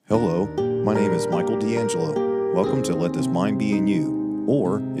Hello, my name is Michael D'Angelo. Welcome to Let This Mind Be in You,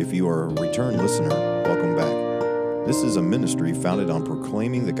 or if you are a return listener, welcome back. This is a ministry founded on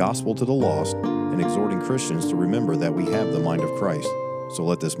proclaiming the gospel to the lost and exhorting Christians to remember that we have the mind of Christ. So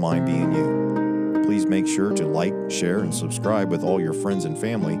let this mind be in you. Please make sure to like, share, and subscribe with all your friends and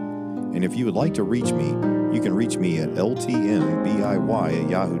family. And if you would like to reach me, you can reach me at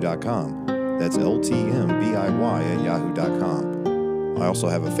ltmbiy@yahoo.com. That's ltmbiy@yahoo.com. I also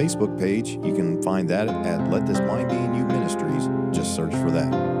have a Facebook page. You can find that at Let This Mind Be in You Ministries. Just search for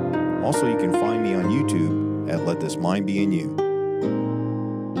that. Also, you can find me on YouTube at Let This Mind Be in You.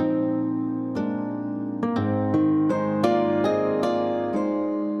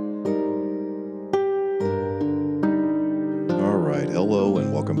 All right, hello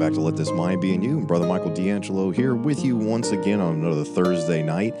and welcome back to Let This Mind Be in You. Brother Michael D'Angelo here with you once again on another Thursday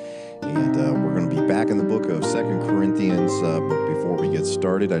night. And we're going to be back in the book of 2 Corinthians. But before we get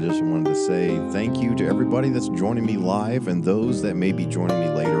started, I just wanted to say thank you to everybody that's joining me live and those that may be joining me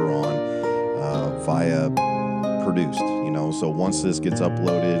later on via produced. So once this gets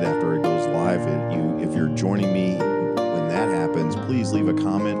uploaded, after it goes live, if you're joining me when that happens, please leave a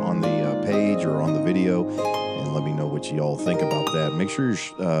comment on the page or on the video and let me know what you all think about that. Make sure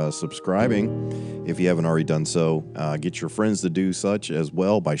you're subscribing if you haven't already done so. Get your friends to do such as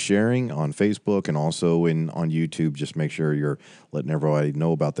well by sharing on Facebook and also on YouTube. Just make sure you're letting everybody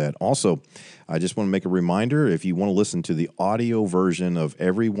know about that. Also, I just want to make a reminder, if you want to listen to the audio version of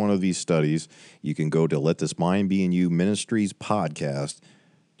every one of these studies, you can go to Let This Mind Be in You Ministries podcast,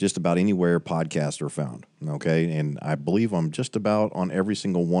 just about anywhere podcasts are found, okay? And I believe I'm just about on every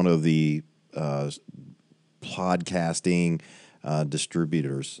single one of the podcasting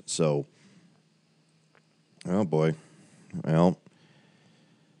distributors. So, oh boy, well,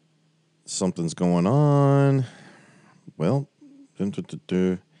 something's going on. Well,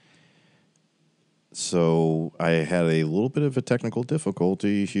 so I had a little bit of a technical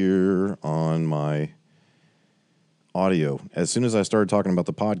difficulty here on my audio. As soon as I started talking about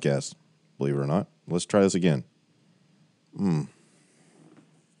the podcast, believe it or not, let's try this again.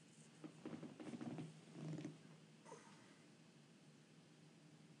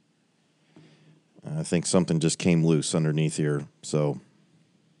 I think something just came loose underneath here. So,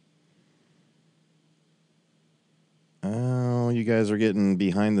 you guys are getting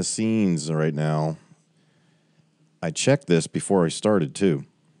behind the scenes right now. I checked this before I started, too.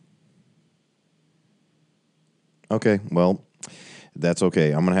 Okay, well, that's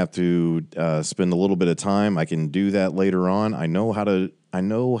okay. I'm going to have to spend a little bit of time. I can do that later on. I know how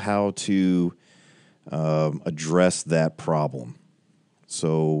to address that problem.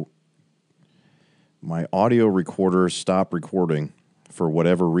 So my audio recorder stopped recording for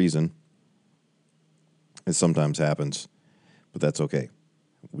whatever reason. It sometimes happens, but that's okay.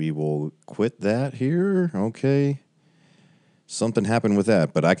 We will quit that here. Okay. Something happened with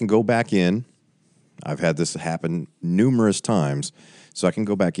that, but I can go back in. I've had this happen numerous times, so I can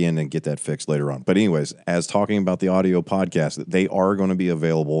go back in and get that fixed later on. But anyways, as talking about the audio podcast, they are going to be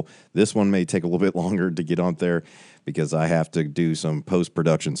available. This one may take a little bit longer to get on there because I have to do some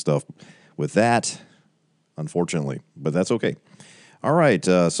post-production stuff with that, unfortunately, but that's okay. All right,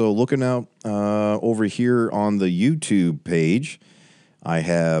 so looking out over here on the YouTube page, I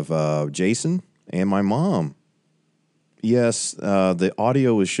have Jason and my mom. Yes, the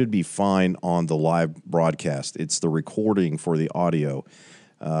audio should be fine on the live broadcast. It's the recording for the audio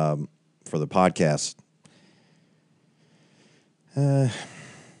for the podcast. So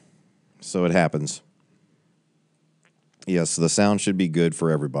it happens. Yes, the sound should be good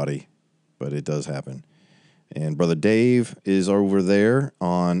for everybody, but it does happen. And Brother Dave is over there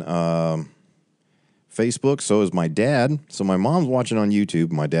on Facebook. So is my dad. So my mom's watching on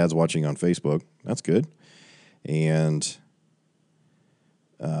YouTube. My dad's watching on Facebook. That's good. And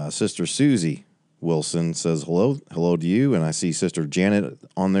Sister Susie Wilson says hello. Hello to you. And I see Sister Janet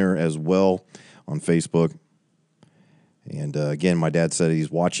on there as well on Facebook. And again, my dad said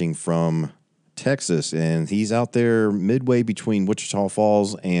he's watching from Texas. And he's out there midway between Wichita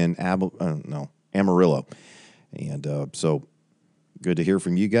Falls and Amarillo. And so good to hear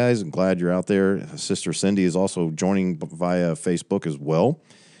from you guys. I'm glad you're out there. Sister Cindy is also joining via Facebook as well.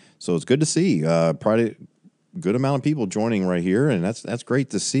 So it's good to see. Probably good amount of people joining right here, and that's great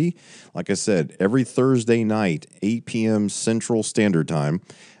to see. Like I said, every Thursday night, 8 p.m. Central Standard Time,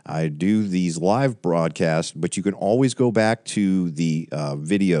 I do these live broadcasts, but you can always go back to the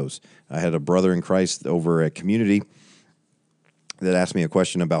videos. I had a brother in Christ over at Community that asked me a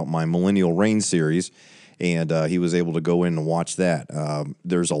question about my Millennial Reign series, and he was able to go in and watch that.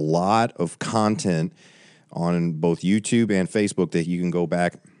 There's a lot of content on both YouTube and Facebook that you can go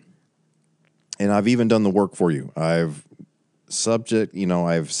back And I've even done the work for you. I've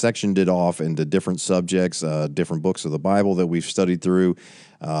sectioned it off into different subjects, different books of the Bible that we've studied through,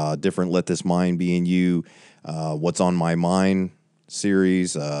 different Let This Mind Be in You, What's on My Mind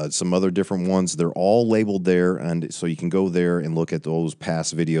series, some other different ones. They're all labeled there, and so you can go there and look at those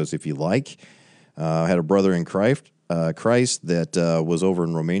past videos if you like. I had a brother in Christ that was over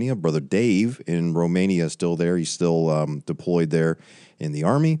in Romania. Brother Dave in Romania is still there. He's still deployed there in the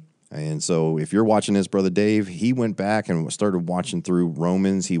Army. And so if you're watching this, Brother Dave, he went back and started watching through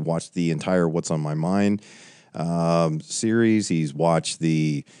Romans. He watched the entire What's on My Mind series. He's watched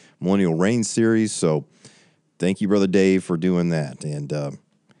the Millennial Reign series. So thank you, Brother Dave, for doing that. And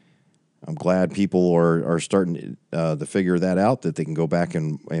I'm glad people are starting to figure that out, that they can go back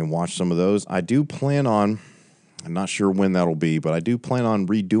and watch some of those. I do plan on, I'm not sure when that'll be, but I do plan on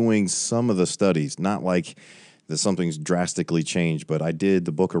redoing some of the studies. Not like that something's drastically changed, but I did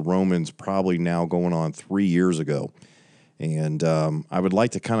the book of Romans probably now going on 3 years ago. And I would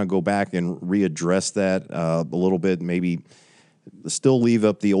like to kind of go back and readdress that a little bit, maybe still leave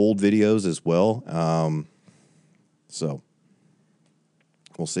up the old videos as well. So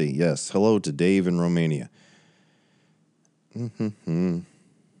we'll see. Yes. Hello to Dave in Romania. I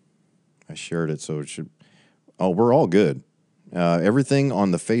shared it, so it should. Oh, we're all good. Everything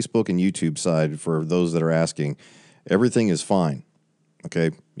on the Facebook and YouTube side, for those that are asking, everything is fine.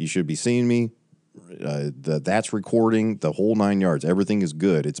 Okay, you should be seeing me. That's recording the whole 9 yards. Everything is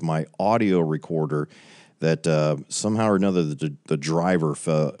good. It's my audio recorder that somehow or another the driver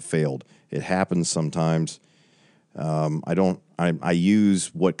failed. It happens sometimes. I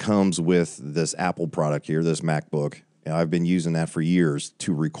use what comes with this Apple product here, this MacBook. I've been using that for years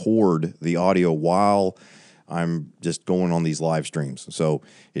to record the audio while I'm just going on these live streams. So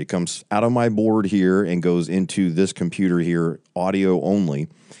it comes out of my board here and goes into this computer here, audio only.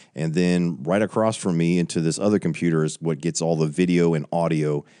 And then right across from me into this other computer is what gets all the video and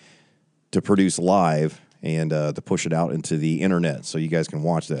audio to produce live and to push it out into the internet so you guys can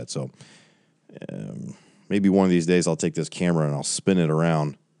watch that. So maybe one of these days I'll take this camera and I'll spin it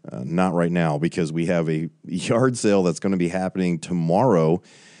around. Not right now, because we have a yard sale that's going to be happening tomorrow.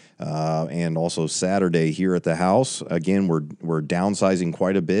 And also Saturday here at the house. Again, we're downsizing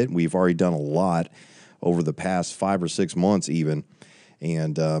quite a bit. We've already done a lot over the past 5 or 6 months even.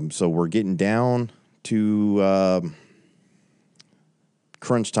 And so we're getting down to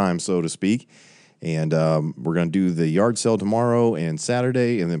crunch time, so to speak. And we're going to do the yard sale tomorrow and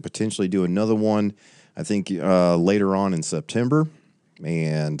Saturday, and then potentially do another one, I think, later on in September.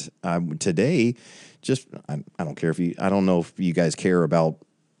 And today, I don't care I don't know if you guys care about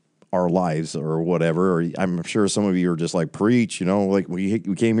our lives or whatever, or I'm sure some of you are just like, preach, like we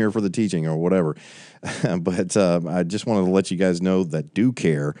came here for the teaching or whatever. But I just wanted to let you guys know that do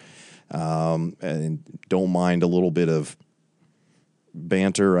care and don't mind a little bit of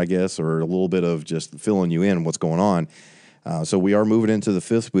banter, I guess, or a little bit of just filling you in what's going on. So we are moving into the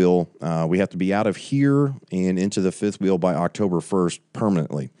fifth wheel. We have to be out of here and into the fifth wheel by October 1st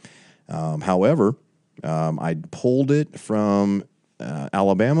permanently. However, I pulled it from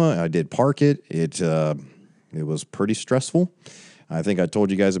Alabama. I did park it. It was pretty stressful. I think I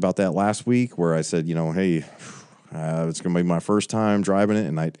told you guys about that last week where I said, hey, it's going to be my first time driving it,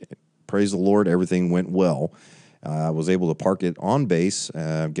 and I praise the Lord, everything went well. I was able to park it on base,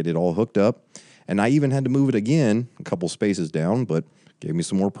 get it all hooked up, and I even had to move it again a couple spaces down, but gave me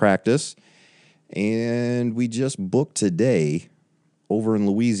some more practice. And we just booked today over in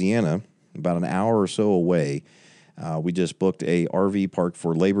Louisiana, about an hour or so away. We just booked a RV park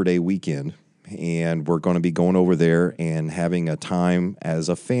for Labor Day weekend, and we're going to be going over there and having a time as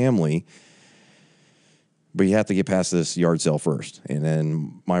a family. But you have to get past this yard sale first. And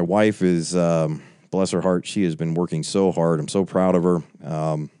then my wife is, bless her heart, she has been working so hard. I'm so proud of her,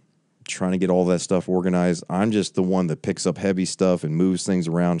 trying to get all that stuff organized. I'm just the one that picks up heavy stuff and moves things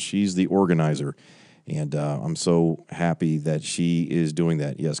around. She's the organizer. And I'm so happy that she is doing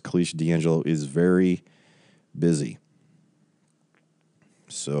that. Yes, Kalisha D'Angelo is very busy.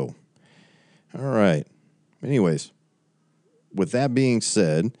 So, all right. Anyways, with that being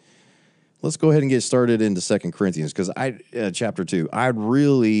said, let's go ahead and get started into 2 Corinthians, because chapter 2. I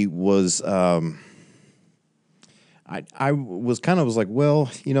really was I was like, well,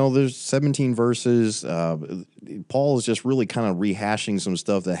 there's 17 verses. Paul is just really kind of rehashing some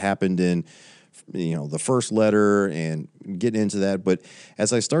stuff that happened in the first letter and getting into that. But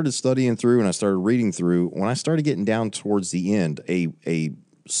as I started studying through and I started reading through, when I started getting down towards the end, a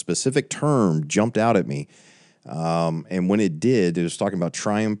specific term jumped out at me. And when it did, it was talking about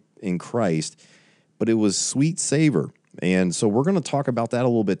triumph in Christ, but it was sweet savor. And so we're going to talk about that a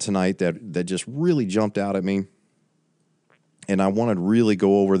little bit tonight. That just really jumped out at me. And I want to really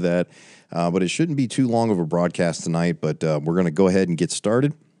go over that, but it shouldn't be too long of a broadcast tonight, but we're going to go ahead and get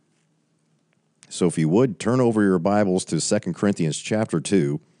started. So if you would, turn over your Bibles to 2 Corinthians chapter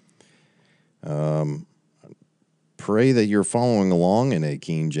 2. Pray that you're following along in a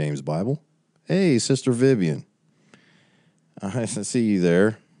King James Bible. Hey, Sister Vivian. I see you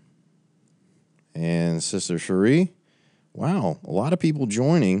there. And Sister Cherie. Wow, a lot of people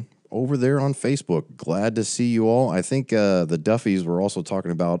joining over there on Facebook. Glad to see you all. I think the Duffys were also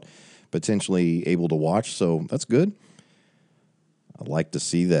talking about potentially able to watch, so that's good. I'd like to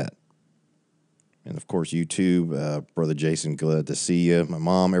see that. And, of course, YouTube, Brother Jason, glad to see you. My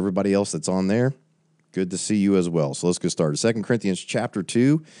mom, everybody else that's on there, good to see you as well. So let's get started. 2 Corinthians chapter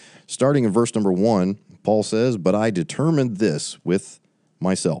 2, starting in verse number 1, Paul says, "But I determined this with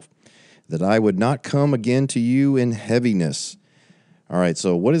myself, that I would not come again to you in heaviness." All right,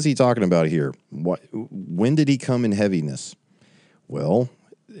 so what is he talking about here? When did he come in heaviness? Well,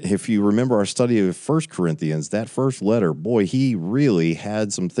 if you remember our study of 1 Corinthians, that first letter, boy, he really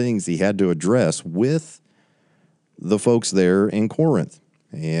had some things he had to address with the folks there in Corinth.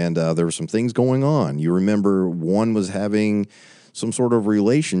 And there were some things going on. You remember one was having some sort of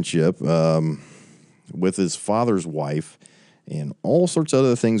relationship with his father's wife, and all sorts of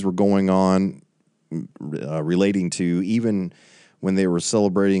other things were going on relating to even when they were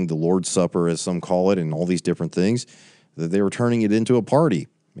celebrating the Lord's Supper, as some call it, and all these different things, that they were turning it into a party,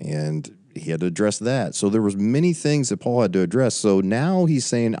 and he had to address that. So there was many things that Paul had to address. So now he's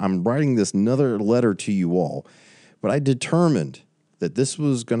saying, I'm writing this another letter to you all, but I determined that this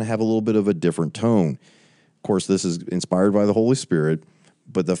was going to have a little bit of a different tone. Of course, this is inspired by the Holy Spirit,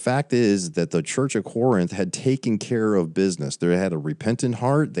 but the fact is that the church of Corinth had taken care of business. They had a repentant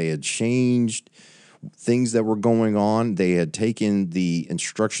heart. They had changed things that were going on. They had taken the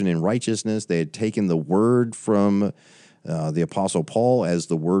instruction in righteousness. They had taken the word from the Apostle Paul as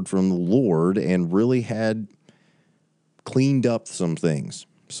the word from the Lord, and really had cleaned up some things,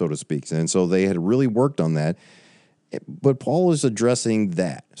 so to speak. And so they had really worked on that. But Paul is addressing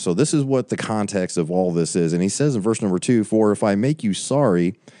that. So this is what the context of all this is. And he says in verse number 2, "For if I make you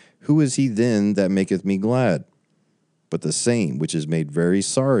sorry, who is he then that maketh me glad? But the same which is made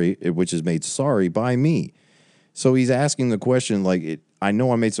sorry by me." So he's asking the question, I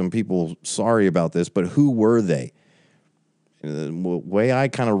know I made some people sorry about this, but who were they? The way I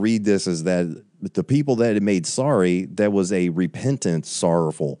kind of read this is that the people that it made sorry, that was a repentant,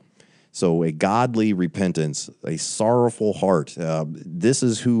 sorrowful. So a godly repentance, a sorrowful heart. This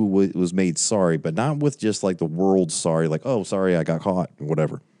is who was made sorry, but not with just like the world's sorry, like, oh, sorry, I got caught,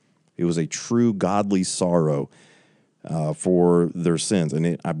 whatever. It was a true godly sorrow for their sins.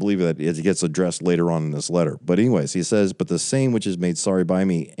 And I believe that it gets addressed later on in this letter. But anyways, he says, "But the same which is made sorry by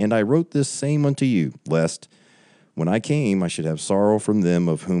me, and I wrote this same unto you, lest when I came I should have sorrow from them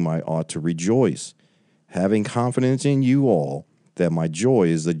of whom I ought to rejoice, having confidence in you all, that my joy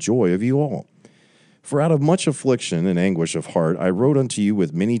is the joy of you all. For out of much affliction and anguish of heart I wrote unto you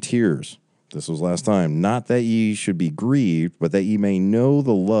with many tears." This was last time. "Not that ye should be grieved, but that ye may know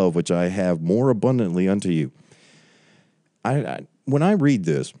the love which I have more abundantly unto you." When I read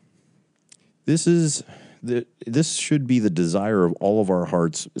this, this should be the desire of all of our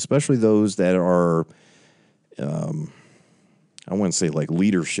hearts, especially those that are, I wouldn't say like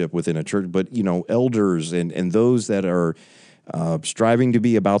leadership within a church, but elders and those that are striving to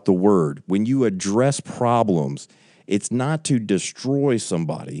be about the word. When you address problems, it's not to destroy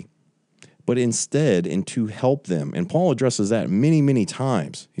somebody, but instead and to help them. And Paul addresses that many, many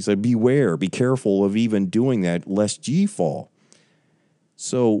times. He said, "Beware, be careful of even doing that, lest ye fall."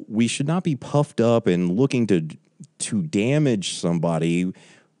 So we should not be puffed up and looking to damage somebody,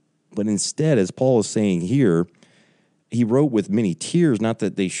 but instead, as Paul is saying here, he wrote with many tears, not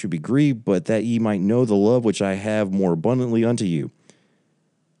that they should be grieved, but that ye might know the love which I have more abundantly unto you.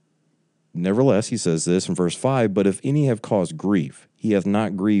 Nevertheless, he says this in verse 5, "But if any have caused grief, he hath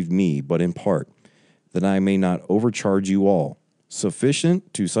not grieved me, but in part, that I may not overcharge you all.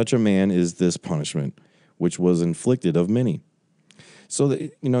 Sufficient to such a man is this punishment, which was inflicted of many." So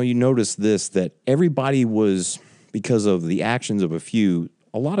that, you notice this, that everybody was, because of the actions of a few,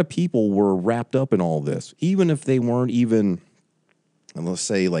 a lot of people were wrapped up in all this, even if they weren't even, let's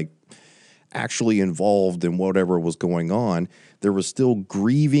say, like actually involved in whatever was going on. There was still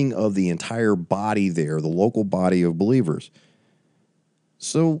grieving of the entire body there, the local body of believers.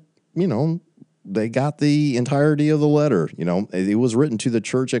 So, they got the entirety of the letter. It was written to the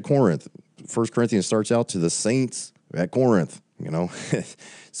church at Corinth. 1 Corinthians starts out to the saints at Corinth,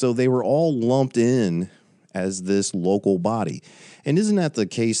 So they were all lumped in as this local body. And isn't that the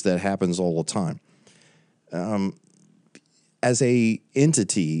case that happens all the time? As a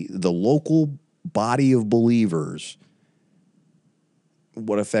entity, the local body of believers,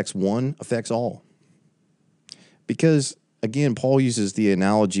 what affects one affects all. Because, again, Paul uses the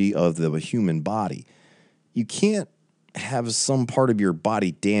analogy of the human body. You can't have some part of your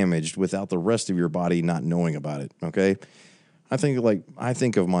body damaged without the rest of your body not knowing about it, okay? I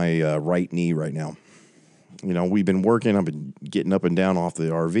think of my right knee right now. You know, we've been working. I've been getting up and down off the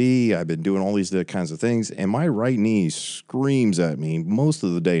RV. I've been doing all these kinds of things, and my right knee screams at me most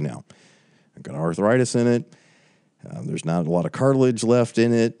of the day now. I've got arthritis in it. There's not a lot of cartilage left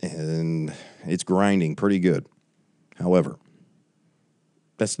in it, and it's grinding pretty good. However,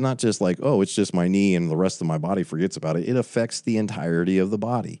 that's not just like, oh, it's just my knee and the rest of my body forgets about it. It affects the entirety of the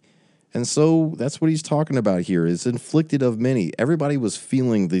body. And so that's what he's talking about here. It's inflicted of many. Everybody was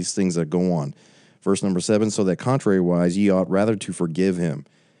feeling these things that go on. Verse number 7, so that contrariwise ye ought rather to forgive him.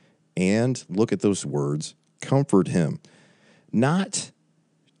 And look at those words, comfort him. Not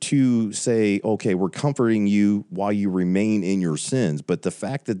to say, okay, we're comforting you while you remain in your sins. But the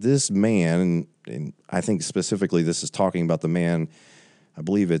fact that this man, and I think specifically this is talking about the man, I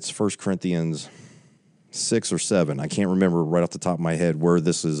believe it's 1 Corinthians 6 or 7. I can't remember right off the top of my head where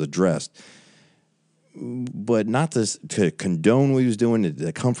this is addressed. But not to condone what he was doing,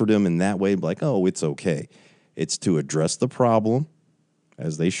 to comfort him in that way, like, oh, it's okay. It's to address the problem,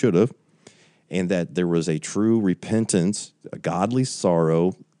 as they should have, and that there was a true repentance, a godly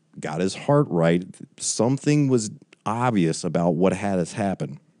sorrow, got his heart right. Something was obvious about what had us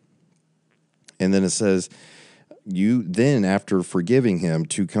happen. And then it says, you then, after forgiving him,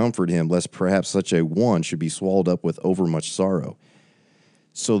 to comfort him, lest perhaps such a one should be swallowed up with overmuch sorrow.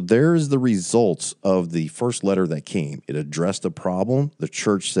 So there's the results of the first letter that came. It addressed a problem. The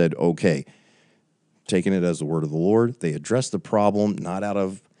church said, okay, taking it as the word of the Lord. They addressed the problem, not out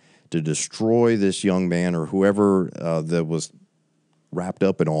of to destroy this young man or whoever that was wrapped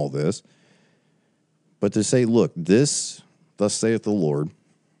up in all this, but to say, look, this, thus saith the Lord,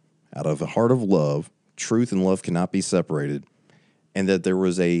 out of a heart of love, truth and love cannot be separated, and that there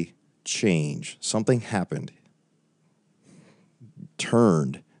was a change. Something happened.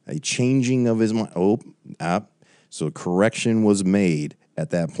 Turned, a changing of his mind. So correction was made at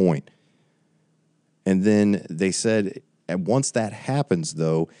that point. And then they said, and once that happens,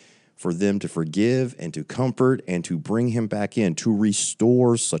 though, for them to forgive and to comfort and to bring him back in, to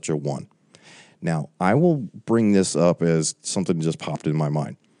restore such a one. Now, I will bring this up as something that just popped in my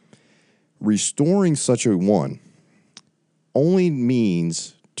mind. Restoring such a one only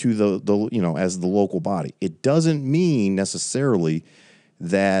means to the as the local body. It doesn't mean necessarily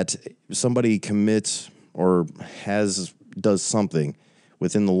that somebody commits or does something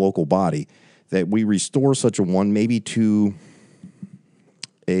within the local body that we restore such a one maybe to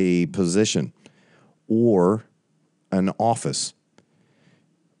a position or an office.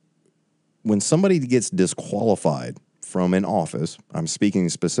 When somebody gets disqualified from an office, I'm speaking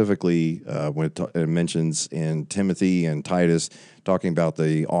specifically when it mentions in Timothy and Titus, talking about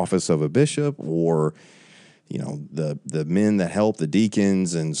the office of a bishop or, the men that help, the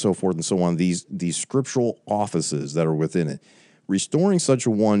deacons and so forth and so on, these scriptural offices that are within it. Restoring such a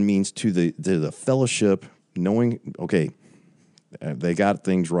one means to the fellowship, knowing, okay, they got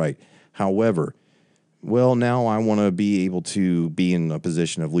things right. However, well, now I want to be able to be in a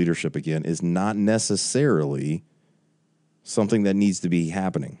position of leadership again is not necessarily something that needs to be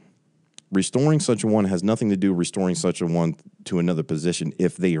happening. Restoring such a one has nothing to do with restoring such a one to another position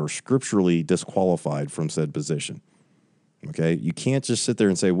if they are scripturally disqualified from said position. Okay? You can't just sit there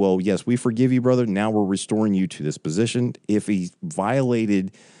and say, well, yes, we forgive you, brother. Now we're restoring you to this position. If he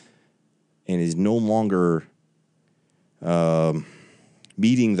violated and is no longer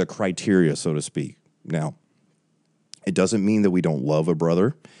meeting the criteria, so to speak. Now, it doesn't mean that we don't love a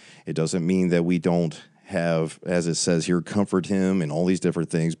brother. It doesn't mean that we don't have, as it says here, comfort him and all these different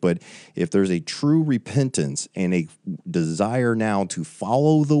things. But if there's a true repentance and a desire now to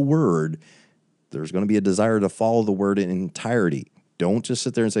follow the word, there's going to be a desire to follow the word in entirety. Don't just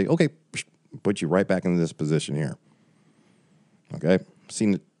sit there and say, okay, put you right back into this position here. Okay? I've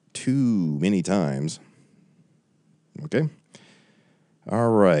seen it too many times. Okay? All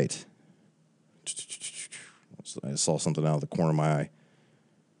right. I saw something out of the corner of my eye.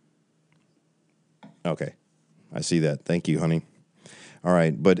 Okay. I see that. Thank you, honey. All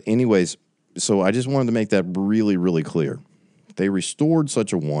right. But anyways, so I just wanted to make that really, really clear. They restored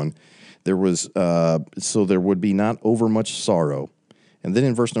such a one. There was, so there would be not overmuch sorrow. And then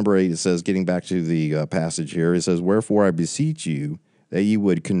in verse number 8, it says, getting back to the passage here, it says, wherefore I beseech you that ye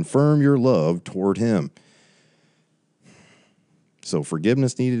would confirm your love toward him. So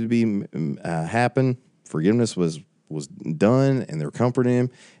forgiveness needed to be happen. Forgiveness was done, and they're comforting him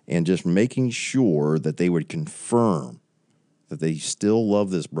and just making sure that they would confirm that they still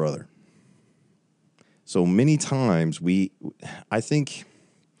love this brother. So many times I think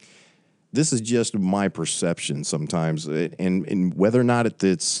this is just my perception sometimes, and whether or not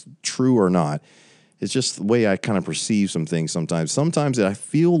it's true or not, it's just the way I kind of perceive some things sometimes. Sometimes I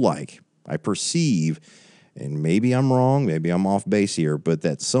feel like I perceive, and maybe I'm wrong, maybe I'm off base here, but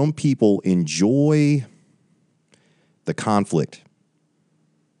that some people enjoy the conflict.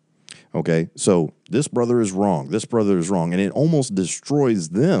 Okay, so this brother is wrong, and it almost destroys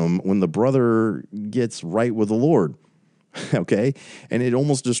them when the brother gets right with the Lord. Okay, and it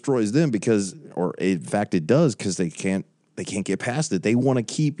almost destroys them because, or in fact it does, because they can't get past it. They want to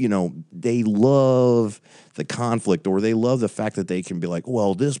keep, they love the conflict, or they love the fact that they can be like,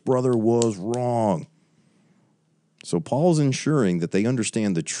 well, this brother was wrong. So Paul's ensuring that they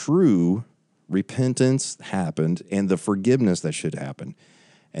understand the true repentance happened and the forgiveness that should happen.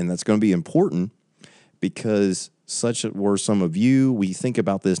 And that's going to be important because such were some of you. We think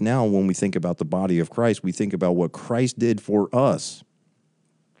about this now when we think about the body of Christ. We think about what Christ did for us.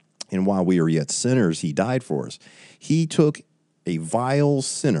 And while we are yet sinners, he died for us. He took a vile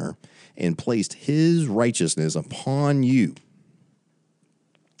sinner and placed his righteousness upon you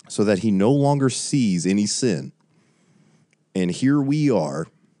so that he no longer sees any sin. And here we are,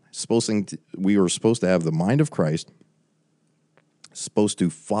 supposed to have the mind of Christ, supposed to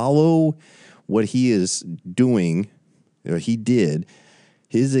follow what he is doing, he did,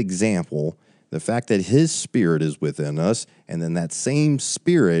 his example, the fact that his spirit is within us, and then that same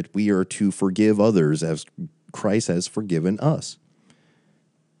spirit, we are to forgive others as Christ has forgiven us.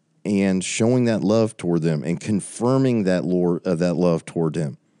 And showing that love toward them and confirming that love toward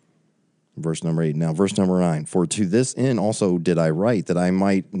him. Verse number 8. Now, verse number 9. For to this end also did I write, that I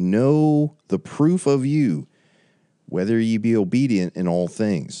might know the proof of you, whether ye be obedient in all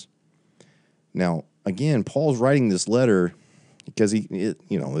things. Now, again, Paul's writing this letter because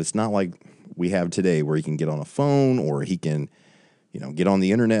it's not like we have today where he can get on a phone or he can, get on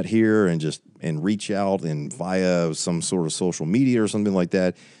the internet here and reach out and via some sort of social media or something like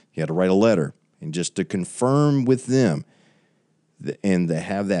that. He had to write a letter and just to confirm with them and to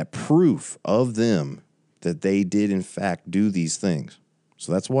have that proof of them that they did in fact do these things.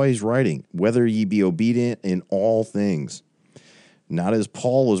 So that's why he's writing, whether ye be obedient in all things. Not as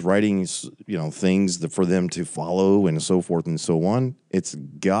Paul was writing, things for them to follow and so forth and so on. It's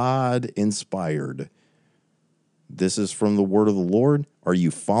God inspired. This is from the word of the Lord. Are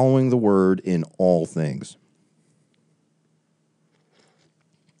you following the word in all things?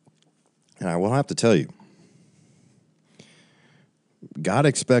 And I will have to tell you, God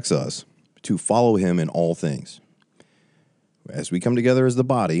expects us to follow him in all things. As we come together as the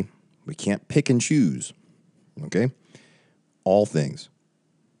body, we can't pick and choose, okay? All things.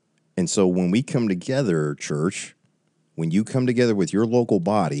 And so when we come together, church, when you come together with your local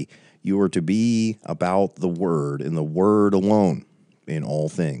body, you are to be about the word and the word alone in all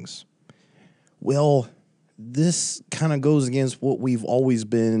things. Well, this kind of goes against what we've always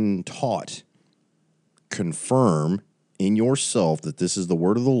been taught. Confirm in yourself that this is the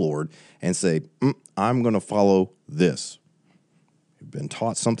word of the Lord and say, I'm going to follow this. You've been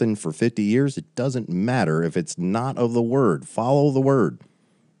taught something for 50 years. It doesn't matter if it's not of the word. Follow the word.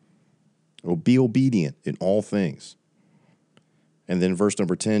 Or be obedient in all things. And then verse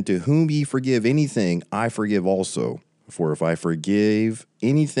number 10, to whom ye forgive anything, I forgive also. For if I forgave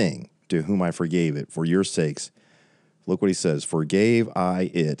anything, to whom I forgave it, for your sakes, look what he says, forgave I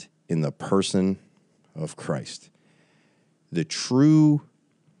it in the person of Christ. The true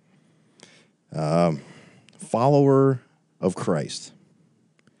follower of Christ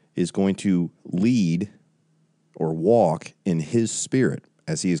is going to lead or walk in his spirit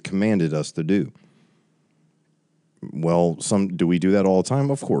as he has commanded us to do. Well, do we do that all the time?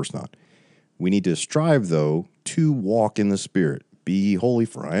 Of course not. We need to strive, though, to walk in the spirit. Be ye holy,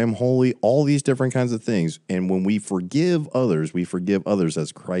 for I am holy, all these different kinds of things. And when we forgive others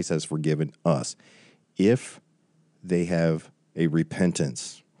as Christ has forgiven us. If they have a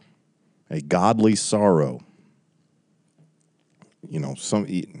repentance, a godly sorrow,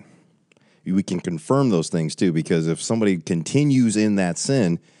 we can confirm those things too, because if somebody continues in that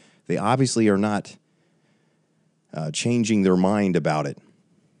sin, they obviously are not changing their mind about it.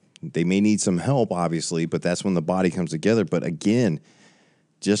 They may need some help, obviously, but that's when the body comes together. But again,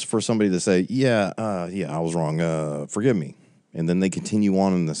 just for somebody to say, I was wrong, forgive me, and then they continue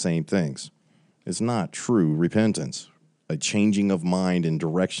on in the same things, it's not true repentance, a changing of mind and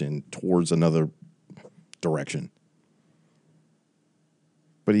direction towards another direction.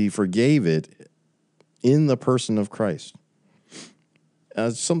 but he forgave it in the person of Christ.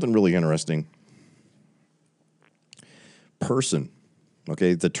 Something really interesting. Person,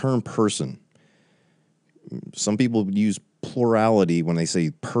 okay, the term person. Some people use plurality when they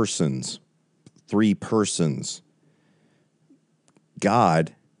say persons, 3 persons.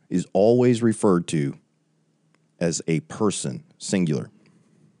 God is always referred to as a person, singular.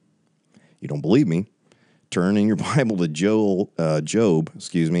 You don't believe me? Turn in your Bible to Job,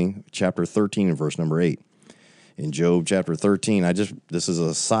 chapter 13 and verse number 8. In Job chapter 13, this is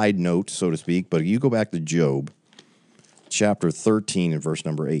a side note, so to speak, but you go back to Job chapter 13 and verse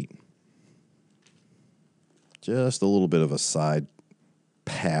number 8. Just a little bit of a side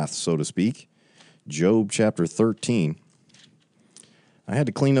path, so to speak. Job chapter 13. I had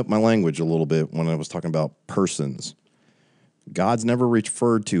to clean up my language a little bit when I was talking about persons. God's never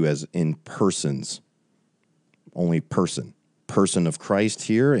referred to as in persons, only person. Person of Christ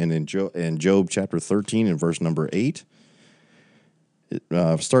here, and in Job chapter 13 and verse number 8,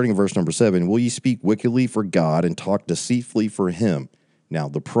 starting in verse number 7, will you speak wickedly for God and talk deceitfully for him? Now,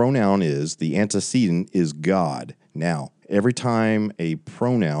 the pronoun is, the antecedent is God. Now, every time a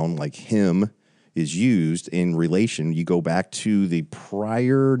pronoun like him is used in relation, you go back to the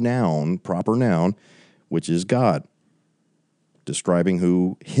prior noun, proper noun, which is God, describing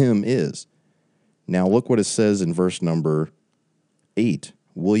who him is. Now, look what it says in verse number 8.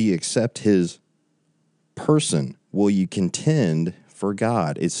 Will you accept his person? Will you contend for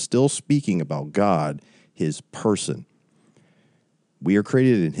God? It's still speaking about God, his person. We are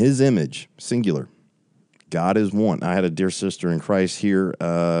created in his image, singular. God is one. I had a dear sister in Christ here.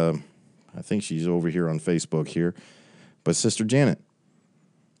 I think she's over here on Facebook here. But Sister Janet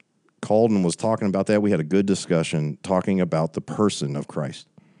called and was talking about that. We had a good discussion talking about the person of Christ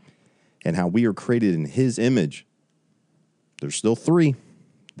and how we are created in his image. There's still 3.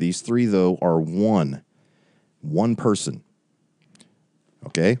 These 3, though, are one person.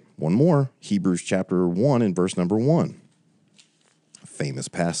 Okay, one more. Hebrews chapter 1 and verse number 1. Famous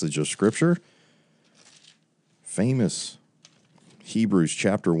passage of Scripture. Famous Hebrews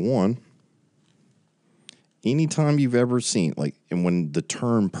chapter 1. Anytime you've ever seen, and when the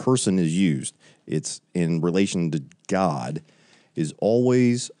term person is used, it's in relation to God, is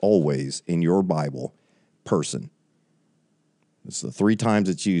always in your Bible, person. It's the 3 times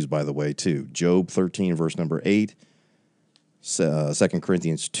it's used, by the way, too. Job 13, verse number 8. 2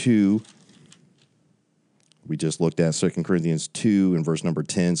 Corinthians 2. We just looked at 2 Corinthians 2 and verse number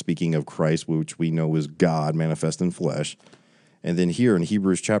 10, speaking of Christ, which we know is God manifest in flesh. And then here in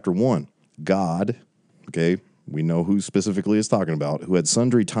Hebrews chapter 1, God, okay, we know who specifically is talking about, who at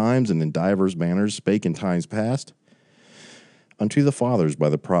sundry times and in divers manners spake in times past unto the fathers by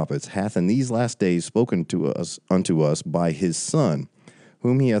the prophets, hath in these last days spoken unto us by his Son,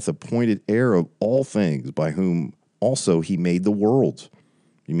 whom he hath appointed heir of all things, by whom also he made the worlds.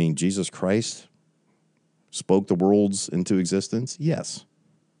 You mean Jesus Christ spoke the worlds into existence? Yes.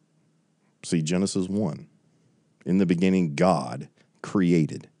 See, Genesis 1. In the beginning, God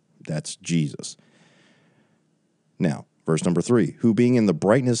created. That's Jesus. Now, verse number 3. Who being in the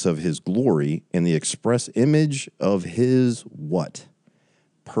brightness of his glory and the express image of his what?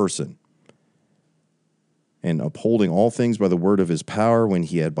 Person. And upholding all things by the word of his power, when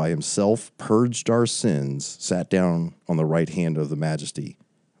he had by himself purged our sins, sat down on the right hand of the majesty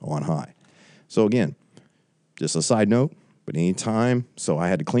on high. So again, just a side note, but anytime, so I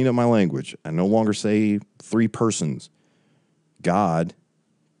had to clean up my language. I no longer say 3 persons. God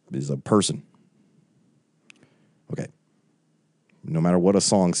is a person. Okay. No matter what a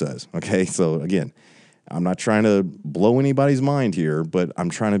song says. Okay. So again, I'm not trying to blow anybody's mind here, but I'm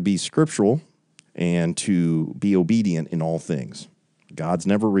trying to be scriptural and to be obedient in all things. God's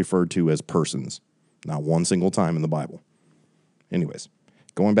never referred to as persons, not one single time in the Bible. Anyways,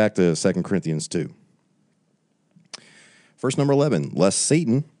 going back to 2 Corinthians 2. Verse number 11, lest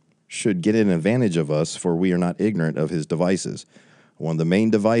Satan should get an advantage of us, for we are not ignorant of his devices. One of the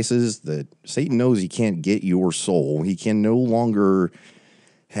main devices that Satan knows he can't get your soul. He can no longer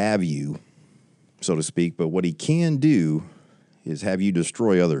have you, so to speak, but what he can do is have you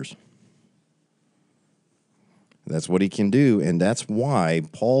destroy others. That's what he can do, and that's why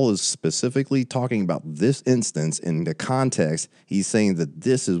Paul is specifically talking about this instance in the context. He's saying that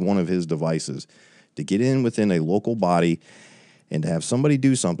this is one of his devices, to get in within a local body and to have somebody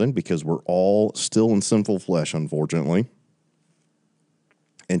do something, because we're all still in sinful flesh, unfortunately,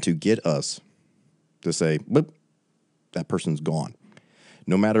 and to get us to say, "Boop, that person's gone."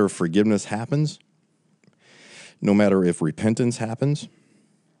 No matter if forgiveness happens, no matter if repentance happens,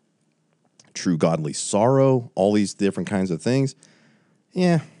 true godly sorrow, all these different kinds of things,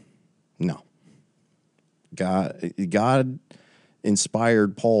 Yeah, no. God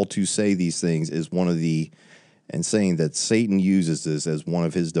inspired Paul to say these things and saying that Satan uses this as one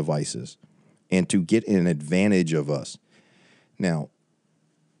of his devices and to get an advantage of us. Now,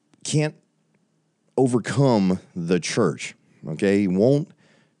 can't overcome the church, okay? He won't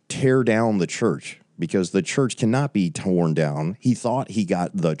tear down the church because the church cannot be torn down. He thought he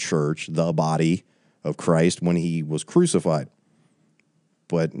got the church, the body of Christ, when he was crucified.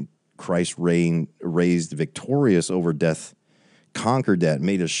 But Christ raised victorious over death, conquered that,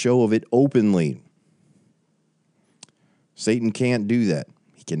 made a show of it openly. Satan can't do that.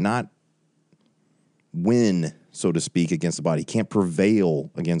 He cannot win, so to speak, against the body. He can't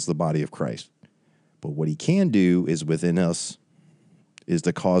prevail against the body of Christ. But what he can do is within us is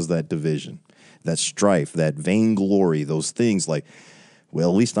to cause that division, that strife, that vainglory, those things like, well,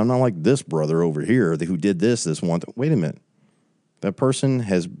 at least I'm not like this brother over here who did this one. Wait a minute. That person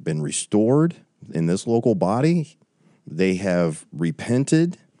has been restored in this local body. They have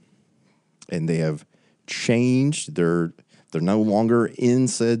repented and they have changed. They're no longer in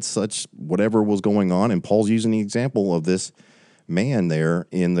said such whatever was going on. And Paul's using the example of this man there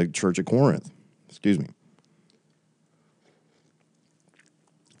in the church of Corinth. Excuse me.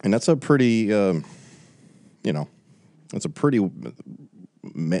 And that's a pretty, that's a pretty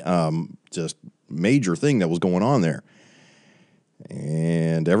just major thing that was going on there.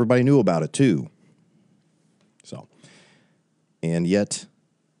 And everybody knew about it too. So, and yet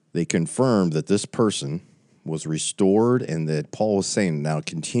they confirmed that this person was restored and that Paul was saying, now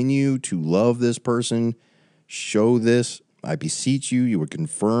continue to love this person, show this. I beseech you, you would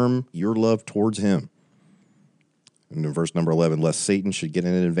confirm your love towards him. And in verse number 11, lest Satan should get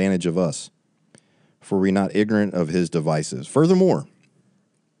an advantage of us, for we are not ignorant of his devices. Furthermore,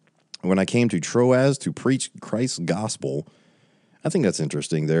 when I came to Troas to preach Christ's gospel, I think that's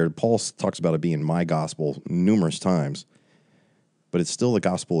interesting there. Paul talks about it being my gospel numerous times, but it's still the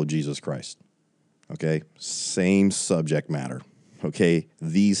gospel of Jesus Christ. Okay? Same subject matter. Okay?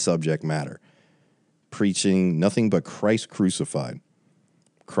 The subject matter. Preaching nothing but Christ crucified,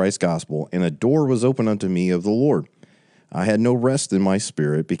 Christ's gospel, and a door was opened unto me of the Lord. I had no rest in my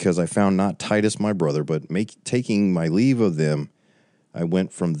spirit because I found not Titus my brother, but taking my leave of them, I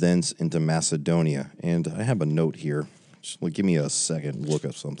went from thence into Macedonia. And I have a note here. Just give me a second, look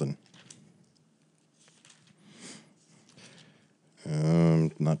up something.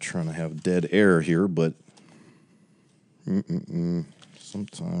 Not trying to have dead air here, but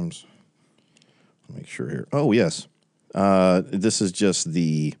sometimes, I'll make sure here. Oh, yes. This is just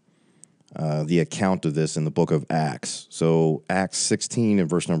the account of this in the book of Acts. So Acts 16 and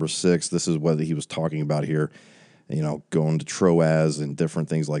verse number 6, this is what he was talking about here, going to Troas and different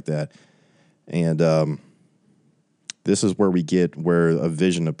things like that. And this is where we get where a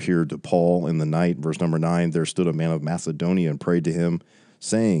vision appeared to Paul in the night. Verse number 9, there stood a man of Macedonia and prayed to him,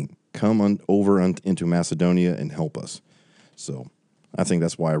 saying, come over into Macedonia and help us. So I think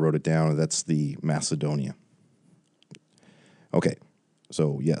that's why I wrote it down. That's the Macedonia. Okay,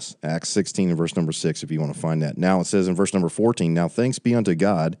 so yes, Acts 16 and verse number 6, if you want to find that. Now it says in verse number 14, now thanks be unto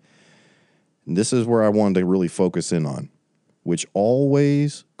God. And this is where I wanted to really focus in on, which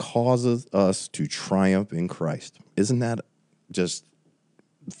always causes us to triumph in Christ. Isn't that just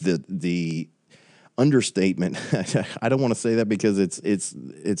the understatement? I don't want to say that because it's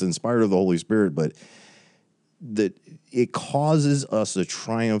inspired of the Holy Spirit, but that it causes us to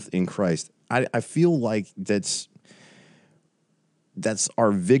triumph in Christ. I feel like that's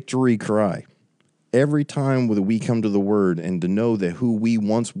our victory cry. Every time that we come to the Word and to know that who we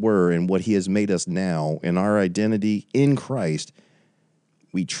once were and what He has made us now and our identity in Christ,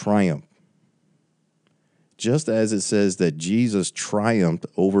 we triumph. Just as it says that Jesus triumphed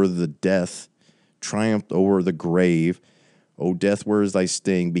over the death, triumphed over the grave. O death, where is thy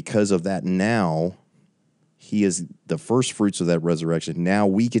sting? Because of that now, He is the first fruits of that resurrection. Now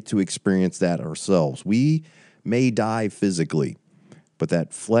we get to experience that ourselves. We may die physically, but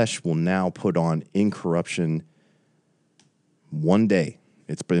that flesh will now put on incorruption one day.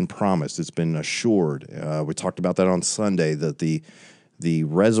 It's been promised. It's been assured. We talked about that on Sunday, that the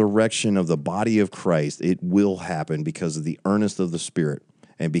resurrection of the body of Christ, it will happen because of the earnest of the Spirit.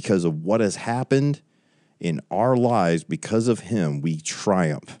 And because of what has happened in our lives, because of Him, we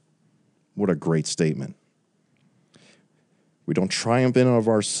triumph. What a great statement. We don't triumph in and of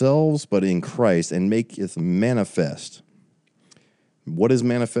ourselves, but in Christ, and make it manifest. What is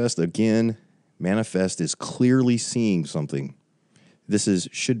manifest? Again, manifest is clearly seeing something. This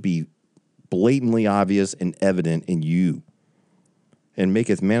should be blatantly obvious and evident in you. And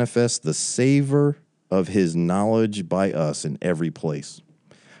maketh manifest the savor of his knowledge by us in every place.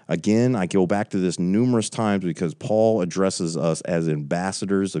 Again, I go back to this numerous times because Paul addresses us as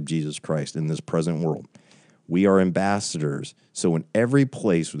ambassadors of Jesus Christ in this present world. We are ambassadors. So in every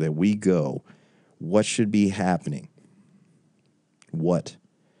place that we go, what should be happening? What?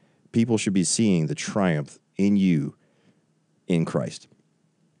 People should be seeing the triumph in you in Christ.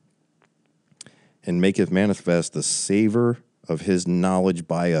 And maketh manifest the savor of his knowledge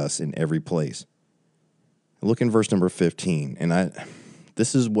by us in every place. Look in verse number 15. And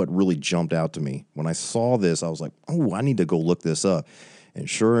this is what really jumped out to me. When I saw this, I was like, oh, I need to go look this up. And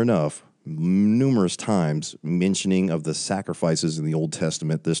sure enough, numerous times mentioning of the sacrifices in the Old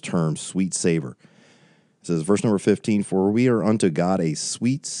Testament, this term, sweet savor. It says, verse number 15, for we are unto God a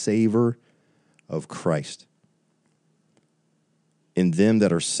sweet savor of Christ in them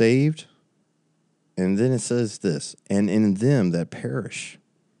that are saved. And then it says this, and in them that perish.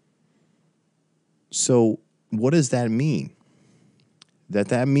 So what does that mean?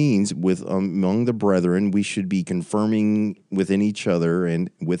 That means with among the brethren, we should be confirming within each other and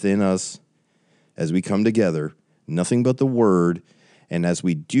within us as we come together, nothing but the word. And as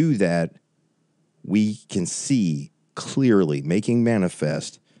we do that, we can see clearly, making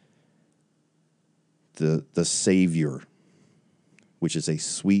manifest the Savior, which is a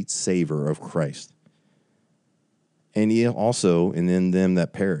sweet savor of Christ. And also, and in them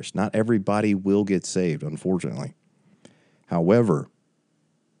that perish. Not everybody will get saved, unfortunately. However,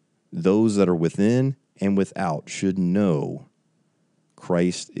 those that are within and without should know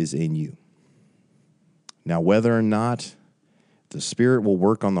Christ is in you. Now, whether or not the Spirit will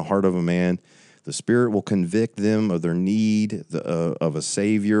work on the heart of a man, the Spirit will convict them of their need of a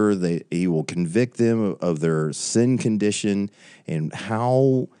Savior. He will convict them of their sin condition and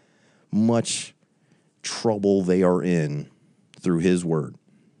how much trouble they are in through his word,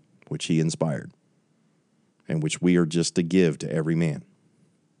 which he inspired, and which we are just to give to every man.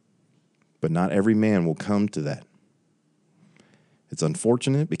 But not every man will come to that. It's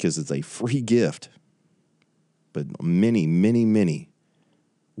unfortunate because it's a free gift, but many, many, many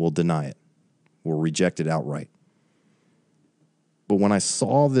will deny it, will reject it outright. But when I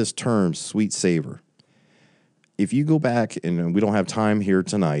saw this term, sweet savor, if you go back, and we don't have time here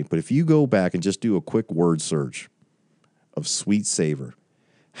tonight, but if you go back and just do a quick word search of sweet savor,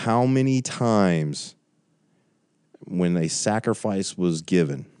 how many times when a sacrifice was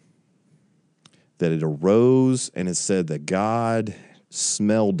given, that it arose and it said that God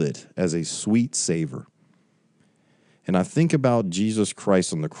smelled it as a sweet savor. And I think about Jesus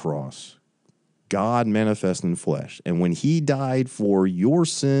Christ on the cross, God manifest in flesh. And when he died for your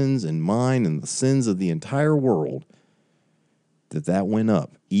sins and mine and the sins of the entire world, that went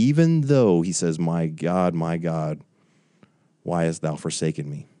up. Even though he says, my God, why hast thou forsaken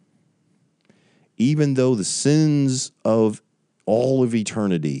me? Even though the sins of all of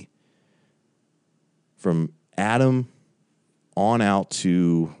eternity, from Adam on out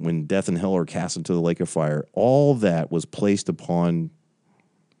to when death and hell are cast into the lake of fire, all that was placed upon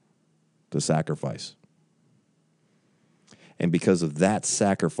the sacrifice. And because of that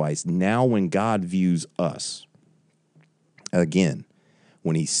sacrifice, now when God views us, again,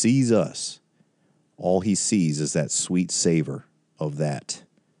 when he sees us, all he sees is that sweet savor of that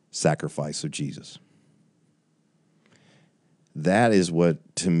sacrifice of Jesus. That is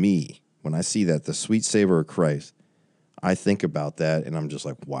what, to me, when I see that, the sweet savor of Christ, I think about that and I'm just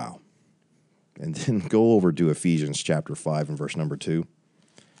like, wow. And then go over to Ephesians chapter 5 and verse number 2.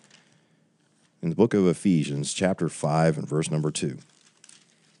 In the book of Ephesians, chapter 5 and verse number 2.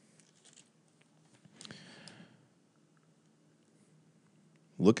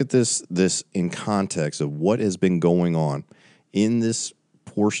 Look at this in context of what has been going on in this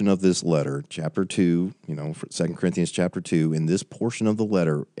portion of this letter, chapter 2, 2 Corinthians chapter 2, in this portion of the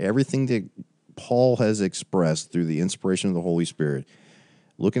letter, everything that Paul has expressed through the inspiration of the Holy Spirit.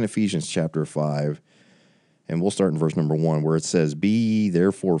 Look in Ephesians chapter 5, and we'll start in verse number 1, where it says, be ye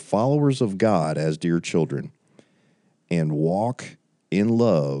therefore followers of God as dear children, and walk in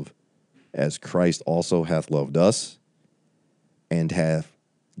love as Christ also hath loved us, and hath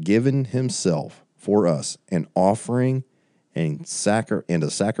given himself for us an offering and a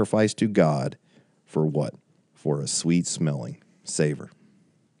sacrifice to God for what? For a sweet smelling savor.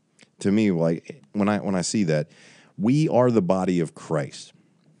 To me, like when I see that, we are the body of Christ.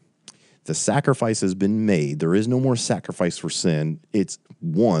 The sacrifice has been made. There is no more sacrifice for sin. It's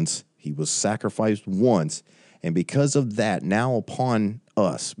once. He was sacrificed once. And because of that, now upon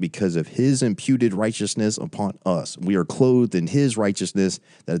us, because of his imputed righteousness upon us, we are clothed in his righteousness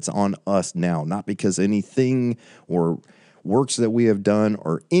that's on us now, not because anything or works that we have done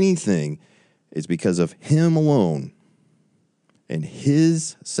or anything It's because of him alone and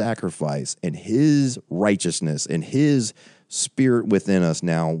his sacrifice and his righteousness and his spirit within us.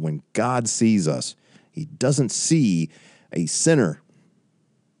 Now, when God sees us, he doesn't see a sinner.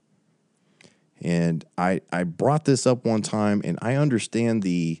 And I brought this up one time, and I understand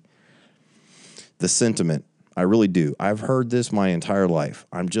the sentiment. I really do. I've heard this my entire life.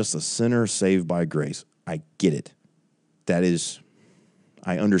 I'm just a sinner saved by grace. I get it.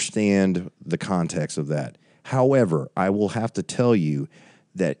 I understand the context of that. However, I will have to tell you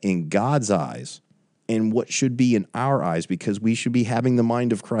that in God's eyes, and what should be in our eyes, because we should be having the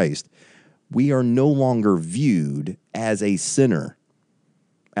mind of Christ, we are no longer viewed as a sinner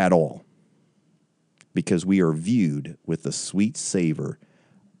at all, because we are viewed with the sweet savor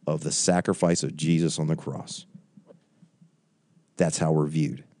of the sacrifice of Jesus on the cross. That's how we're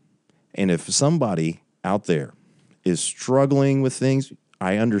viewed. And if somebody out there is struggling with things,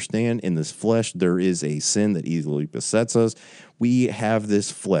 I understand in this flesh there is a sin that easily besets us. We have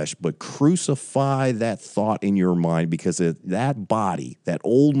this flesh, but crucify that thought in your mind, because that body, that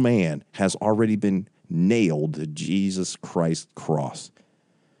old man, has already been nailed to Jesus Christ's cross.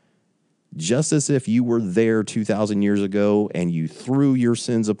 Just as if you were there 2,000 years ago and you threw your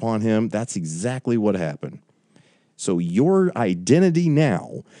sins upon him, that's exactly what happened. So your identity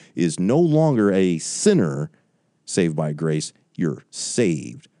now is no longer a sinner saved by grace. You're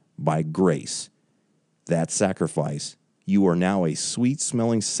saved by grace. That sacrifice, you are now a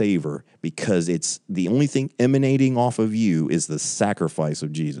sweet-smelling savor, because it's the only thing emanating off of you is the sacrifice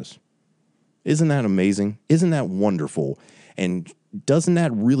of Jesus. Isn't that amazing? Isn't that wonderful? And doesn't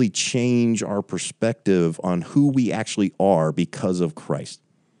that really change our perspective on who we actually are because of Christ?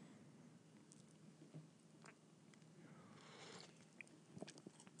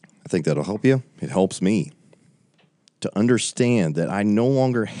 I think that'll help you. It helps me to understand that I no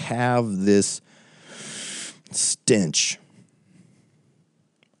longer have this stench.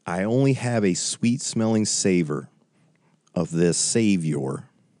 I only have a sweet-smelling savor of this Savior,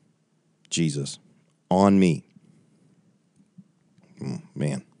 Jesus, on me.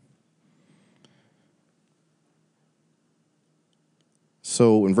 Man.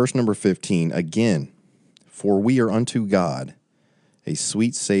 So in verse number 15, again, for we are unto God a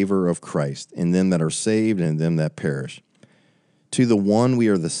sweet savor of Christ in them that are saved and in them that perish. To the one we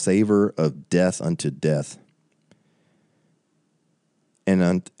are the savor of death unto death,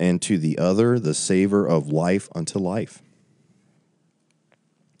 and to the other the savor of life unto life.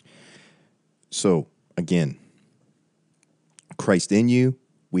 So, again, Christ in you,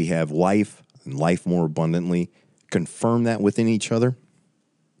 we have life and life more abundantly. Confirm that within each other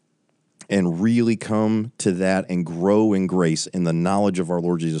and really come to that and grow in grace in the knowledge of our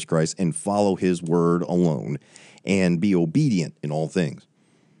Lord Jesus Christ and follow his word alone and be obedient in all things.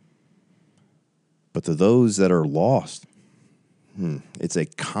 But to those that are lost, it's a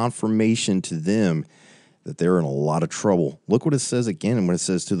confirmation to them that they're in a lot of trouble. Look what it says again, when it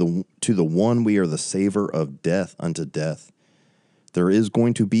says to the one we are the savor of death unto death. There is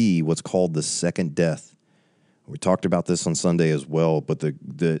going to be what's called the second death. We talked about this on Sunday as well, but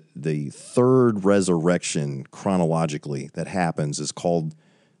the third resurrection chronologically that happens is called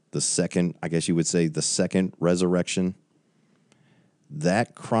the second, I guess you would say, the second resurrection.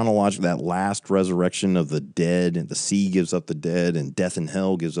 That last resurrection of the dead, and the sea gives up the dead, and death and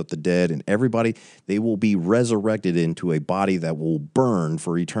hell gives up the dead, and everybody, they will be resurrected into a body that will burn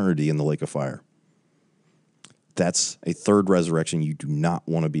for eternity in the lake of fire. That's a third resurrection you do not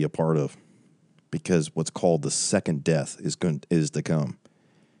want to be a part of, because what's called the second death is to come.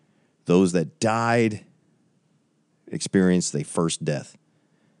 Those that died experienced a first death,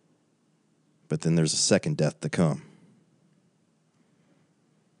 but then there's a second death to come.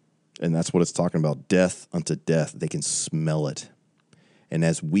 And that's what it's talking about, death unto death. They can smell it. And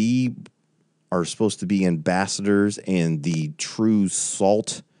as we are supposed to be ambassadors and the true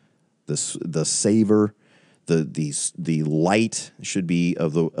salt, the savor, the light should be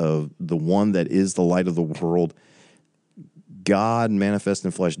of the one that is the light of the world. God manifest in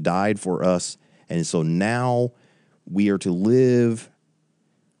flesh died for us. And so now we are to live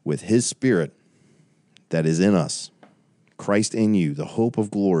with his spirit that is in us. Christ in you, the hope of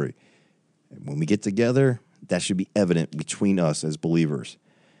glory. When we get together, that should be evident between us as believers.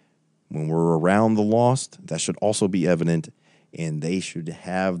 When we're around the lost, that should also be evident, and they should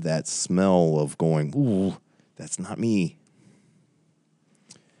have that smell of going, ooh, that's not me,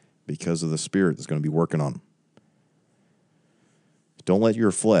 because of the Spirit that's going to be working on them. Don't let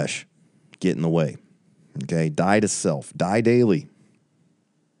your flesh get in the way. Okay? Die to self. Die daily.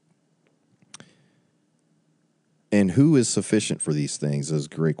 And who is sufficient for these things is a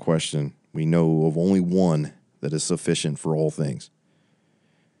great question. We know of only one that is sufficient for all things.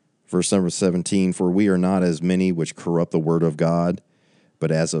 Verse number 17, for we are not as many which corrupt the word of God,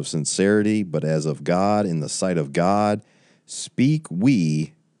 but as of sincerity, but as of God, in the sight of God, speak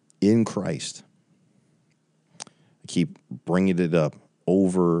we in Christ. I keep bringing it up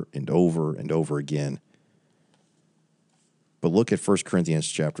over and over and over again. But look at 1 Corinthians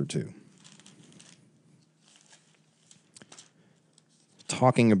chapter 2.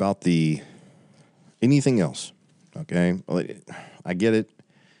 Talking about anything else, okay? I get it.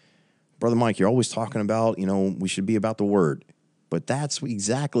 Brother Mike, you're always talking about, we should be about the word. But that's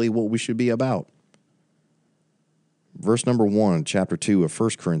exactly what we should be about. Verse number 1, chapter 2 of 1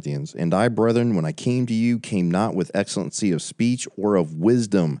 Corinthians. And I, brethren, when I came to you, came not with excellency of speech or of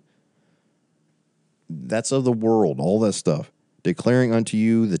wisdom. That's of the world, all that stuff. Declaring unto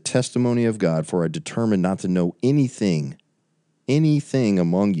you the testimony of God, for I determined not to know anything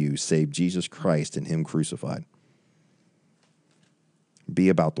among you save Jesus Christ and him crucified. Be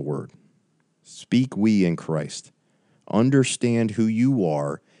about the word. Speak we in Christ. Understand who you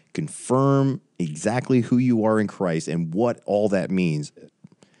are. Confirm exactly who you are in Christ and what all that means.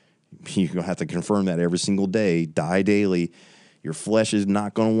 You're going to have to confirm that every single day. Die daily. Your flesh is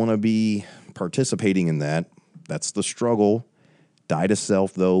not going to want to be participating in that. That's the struggle. Die to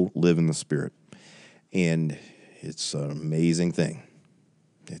self, though. Live in the Spirit. And it's an amazing thing.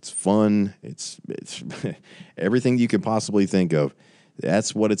 It's fun. It's everything you could possibly think of.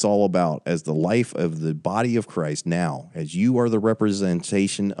 That's what it's all about. As the life of the body of Christ now, as you are the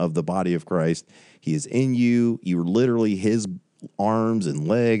representation of the body of Christ, he is in you. You're literally his arms and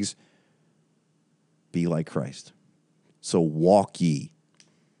legs. Be like Christ. So walk ye.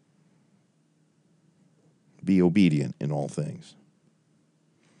 Be obedient in all things.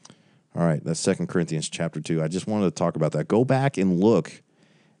 All right, that's 2 Corinthians chapter 2. I just wanted to talk about that. Go back and look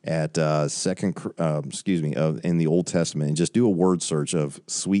at in the Old Testament and just do a word search of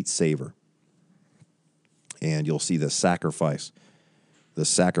sweet savor. And you'll see the sacrifice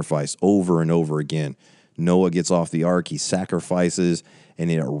over and over again. Noah gets off the ark, he sacrifices,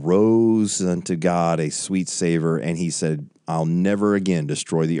 and it arose unto God a sweet savor, and he said, I'll never again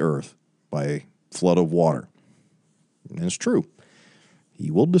destroy the earth by flood of water. And it's true.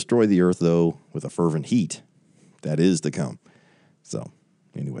 He will destroy the earth, though, with a fervent heat. That is to come. So,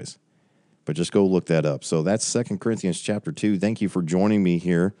 anyways, but just go look that up. So that's 2 Corinthians chapter 2. Thank you for joining me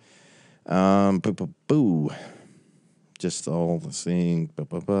here. Just all the thing.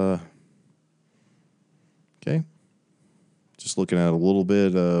 Okay. Just looking at a little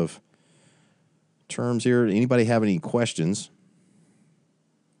bit of terms here. Anybody have any questions?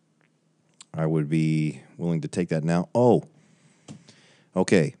 I would be willing to take that now. Oh,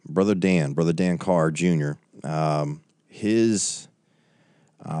 okay. Brother Dan Carr Jr.,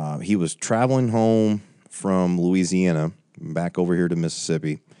 he was traveling home from Louisiana back over here to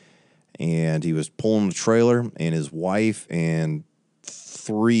Mississippi, and he was pulling a trailer, and his wife and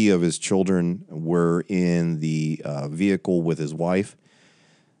 3 of his children were in the vehicle with his wife,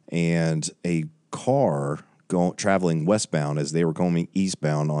 and a car traveling westbound as they were going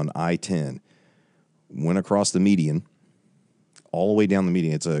eastbound on I-10 went across the median, all the way down the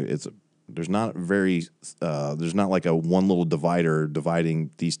median. There's not like a one little divider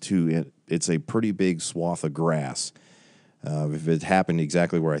dividing these two. It's a pretty big swath of grass. If it happened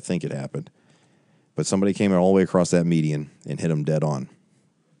exactly where I think it happened. But somebody came all the way across that median and hit him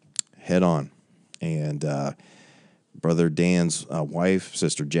head on. And Brother Dan's wife,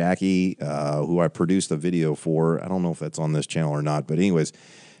 Sister Jackie, who I produced a video for, I don't know if that's on this channel or not, but anyways,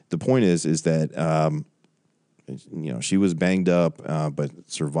 the point is that she was banged up, but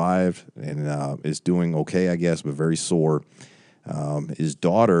survived and is doing okay, I guess, but very sore. His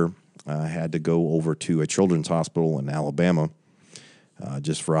daughter had to go over to a children's hospital in Alabama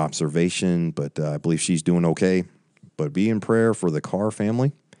just for observation, but I believe she's doing okay. But be in prayer for the Carr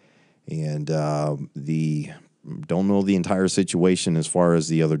family, and don't know the entire situation as far as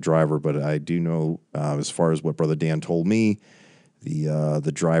the other driver, but I do know as far as what Brother Dan told me,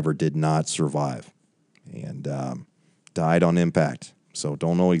 the driver did not survive and died on impact. So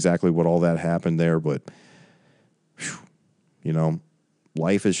don't know exactly what all that happened there, but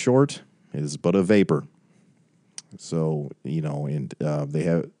life is short. It is but a vapor. So, and they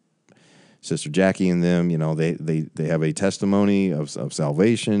have Sister Jackie and them, they have a testimony of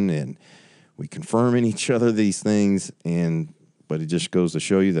salvation, and we confirm in each other these things. But it just goes to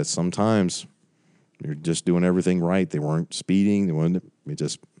show you that sometimes you're just doing everything right. They weren't speeding.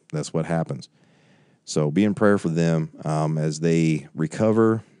 That's what happens. So be in prayer for them as they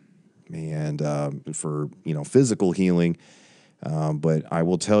recover, and for physical healing. But I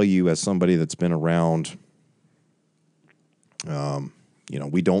will tell you, as somebody that's been around,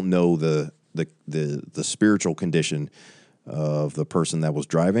 we don't know the spiritual condition of the person that was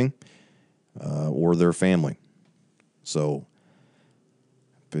driving or their family. So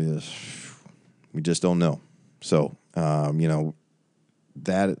we just don't know. So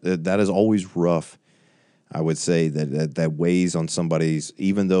that is always rough. I would say that weighs on somebody's,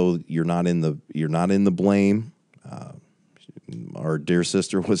 even though you're not in the blame. Our dear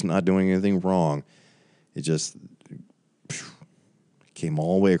sister was not doing anything wrong. It just came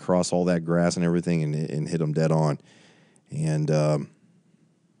all the way across all that grass and everything and hit them dead on. And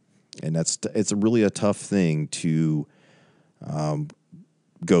it's really a tough thing to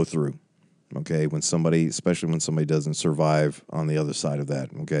go through. Okay, especially when somebody doesn't survive on the other side of that.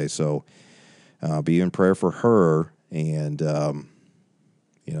 Okay, so be in prayer for her, and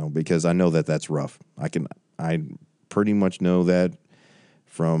because I know that that's rough. I pretty much know that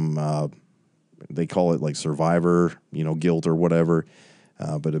from they call it like survivor, guilt or whatever.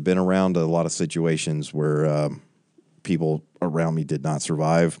 But I've been around a lot of situations where people around me did not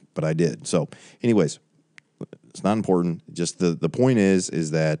survive, but I did. So, anyways, it's not important. Just the point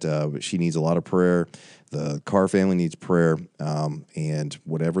is that she needs a lot of prayer. The Carr family needs prayer, and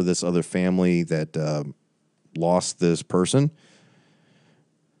whatever this other family that lost this person,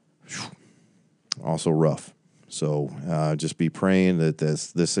 also rough. So just be praying that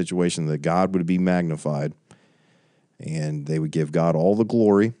this situation, that God would be magnified, and they would give God all the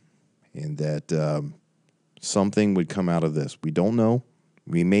glory, and that something would come out of this. We don't know.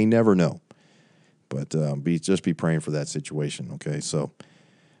 We may never know. But just be praying for that situation, okay? So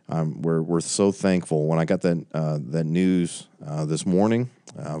we're so thankful. When I got that news this morning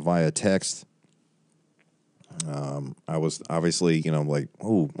via text, I was obviously like,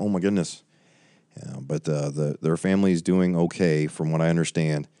 oh my goodness. But their family is doing okay, from what I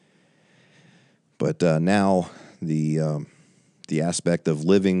understand. But now the aspect of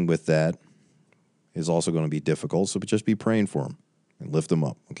living with that is also going to be difficult. So just be praying for them and lift them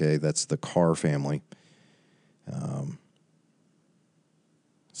up. Okay, that's the Carr family,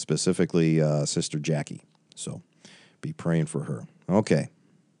 specifically Sister Jackie. So be praying for her. Okay.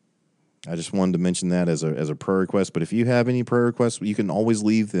 I just wanted to mention that as a prayer request. But if you have any prayer requests, you can always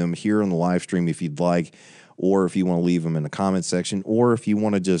leave them here on the live stream if you'd like, or if you want to leave them in the comment section, or if you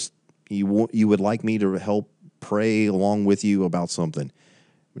want to just you would like me to help pray along with you about something.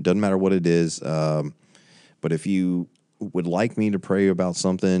 It doesn't matter what it is. But if you would like me to pray about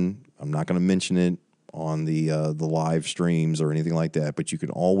something, I'm not going to mention it on the live streams or anything like that. But you can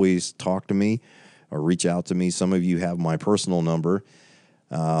always talk to me or reach out to me. Some of you have my personal number.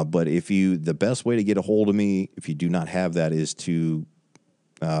 But the best way to get a hold of me, if you do not have that, is to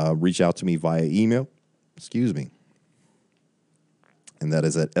reach out to me via email. Excuse me. And that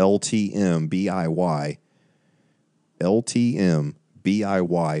is at ltmbiy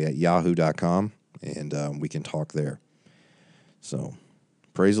at yahoo.com. And we can talk there. So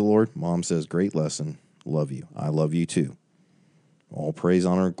praise the Lord. Mom says, great lesson. Love you. I love you too. All praise,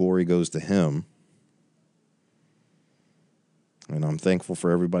 honor, and glory goes to him. And I'm thankful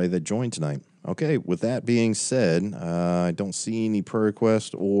for everybody that joined tonight. Okay, with that being said, I don't see any prayer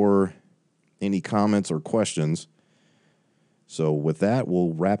requests or any comments or questions. So with that,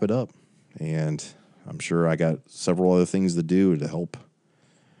 we'll wrap it up. And I'm sure I got several other things to do to help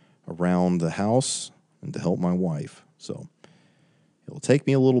around the house and to help my wife. So it'll take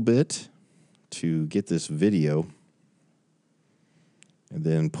me a little bit to get this video and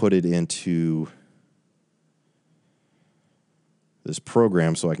then put it into this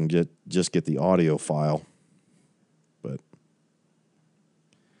program so I can just get the audio file. But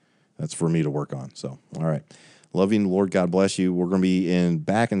that's for me to work on. So, all right. Love you in the Lord. God bless you. We're going to be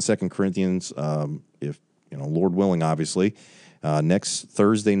back in 2 Corinthians, if Lord willing, obviously, next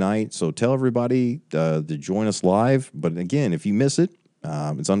Thursday night. So tell everybody to join us live. But again, if you miss it,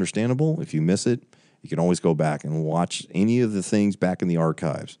 it's understandable. If you miss it, you can always go back and watch any of the things back in the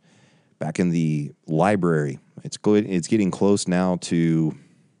archives, back in the library. It's good. It's getting close now to,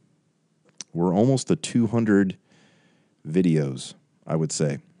 we're almost to 200 videos, I would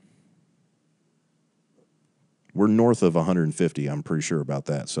say. We're north of 150, I'm pretty sure about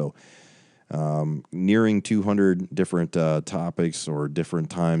that. So nearing 200 different topics or different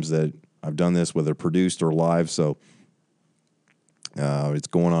times that I've done this, whether produced or live. So it's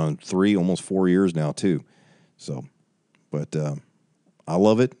going on 3, almost 4 years now too. So, but I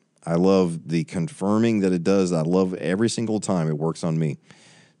love it. I love the confirming that it does. I love every single time it works on me.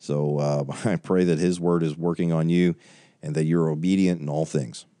 So I pray that his word is working on you and that you're obedient in all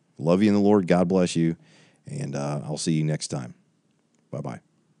things. Love you in the Lord. God bless you. And I'll see you next time. Bye bye.